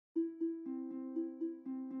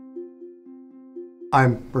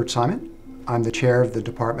I'm Bert Simon. I'm the chair of the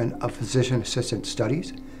Department of Physician Assistant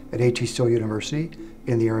Studies at ATSU University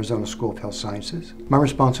in the Arizona School of Health Sciences. My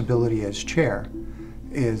responsibility as chair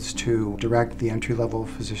is to direct the entry-level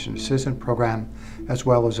physician assistant program as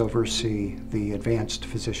well as oversee the advanced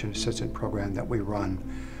physician assistant program that we run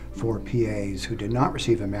for PAs who did not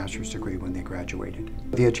receive a master's degree when they graduated.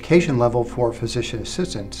 The education level for physician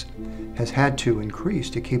assistants has had to increase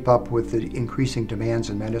to keep up with the increasing demands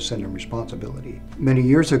in medicine and responsibility. Many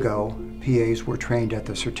years ago, PAs were trained at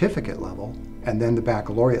the certificate level and then the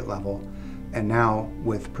baccalaureate level, and now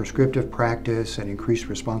with prescriptive practice and increased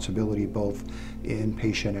responsibility both in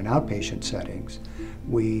patient and outpatient settings,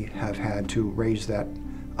 we have had to raise that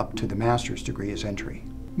up to the master's degree as entry.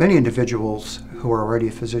 Many individuals who are already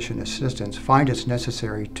physician assistants find it's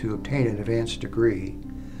necessary to obtain an advanced degree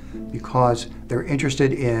because they're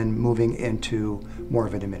interested in moving into more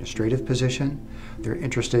of an administrative position. They're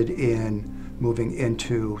interested in moving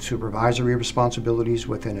into supervisory responsibilities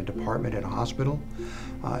within a department at a hospital.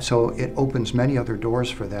 So it opens many other doors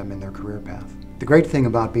for them in their career path. The great thing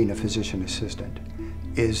about being a physician assistant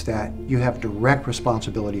is that you have direct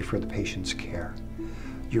responsibility for the patient's care.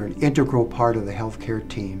 You're an integral part of the healthcare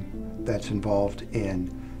team that's involved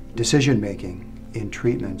in decision-making, in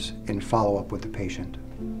treatments, in follow-up with the patient.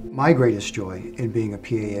 My greatest joy in being a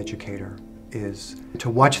PA educator is to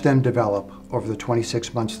watch them develop over the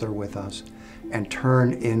 26 months they're with us and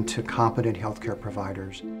turn into competent healthcare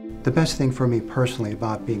providers. The best thing for me personally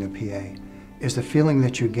about being a PA is the feeling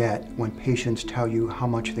that you get when patients tell you how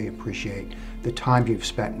much they appreciate the time you've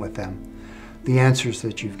spent with them, the answers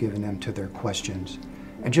that you've given them to their questions,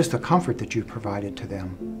 and just the comfort that you've provided to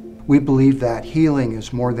them. We believe that healing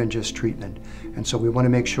is more than just treatment, and so we want to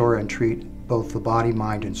make sure and treat both the body,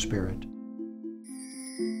 mind, and spirit.